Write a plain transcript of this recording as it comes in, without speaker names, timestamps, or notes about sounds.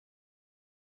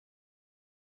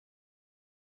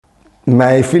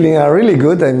My feelings are really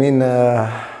good. I mean,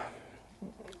 I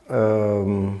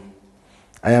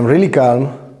am really calm.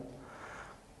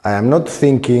 I am not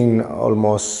thinking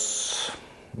almost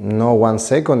no 1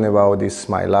 second about this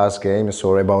my last games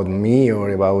or about me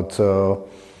or about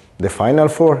the Final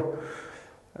Four.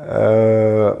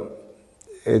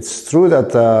 It's true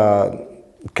that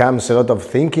comes a lot of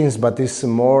thinkings, but it's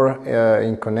more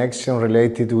in connection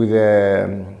related with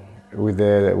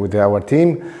our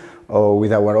team or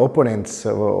with our opponents,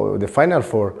 or the Final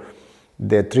Four.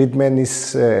 The treatment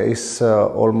is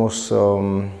almost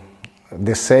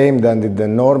the same than the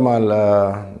normal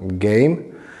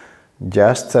game.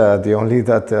 Just the only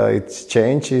that it's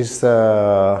changed is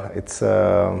it's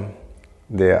the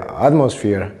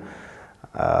atmosphere,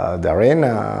 the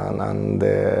arena, and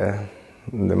the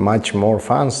much more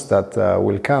fans that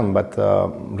will come. But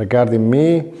regarding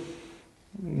me,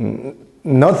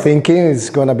 not thinking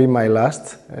it's gonna be my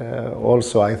last.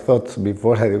 Also, I thought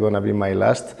before it's gonna be my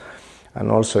last, and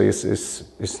also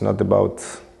it's not about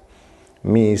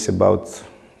me. It's about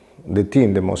the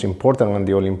team, the most important and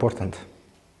the all important.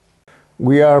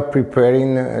 We are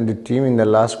preparing the team in the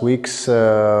last weeks,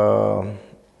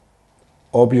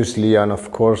 obviously, and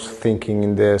of course thinking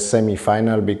in the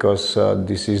semi-final, because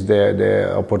this is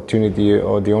the opportunity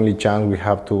or the only chance we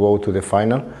have to go to the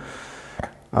final,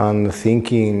 and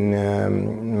thinking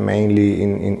mainly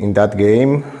in that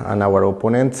game and our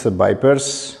opponents,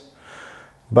 Vipers.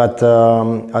 But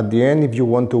at the end, if you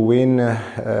want to win,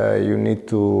 you need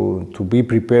to be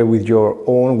prepared with your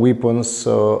own weapons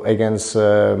against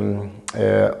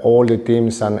all the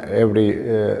teams and every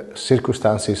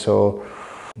circumstances. So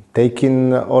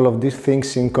taking all of these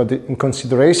things in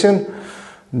consideration,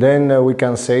 then we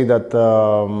can say that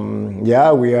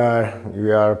yeah, we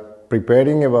are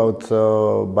preparing about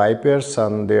Vipers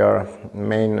and their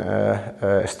main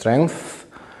strength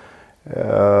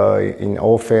in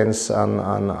offense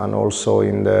and also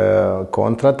in the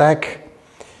counter-attack,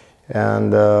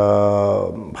 and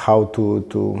how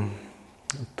to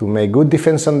make good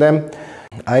defense on them.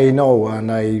 I know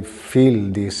and I feel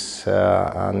this,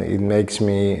 and it makes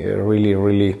me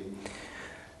really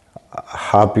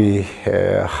happy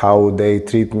how they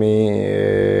treat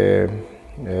me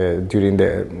during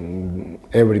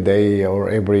every day or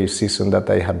every season that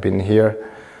I have been here.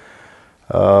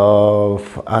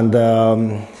 And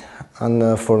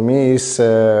for me it's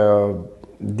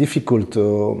difficult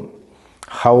to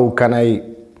how can I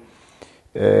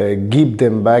give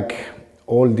them back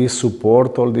all this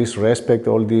support, all this respect,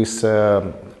 all this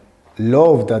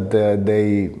love that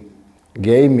they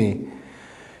gave me,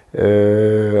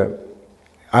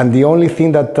 and the only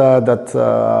thing that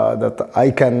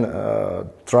I can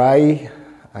try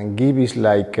and give is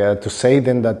like to say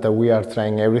them that we are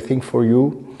trying everything for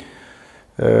you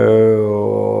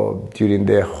during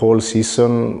the whole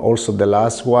season, also the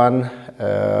last one.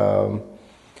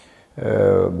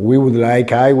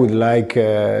 I would like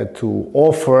to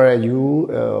offer you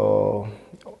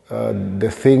the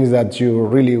things that you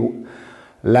really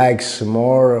likes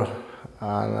more,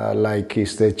 and like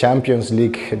is the Champions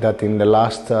League that in the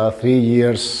last 3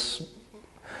 years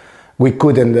we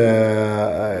couldn't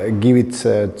give it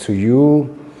to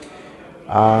you.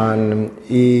 And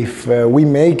if we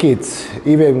make it,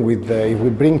 even with if we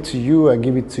bring to you and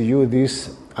give it to you, this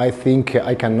I think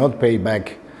I cannot pay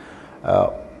back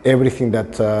everything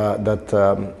that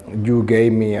you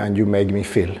gave me and you make me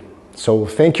feel. So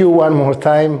thank you one more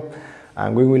time,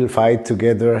 and we will fight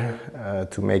together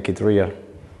to make it real.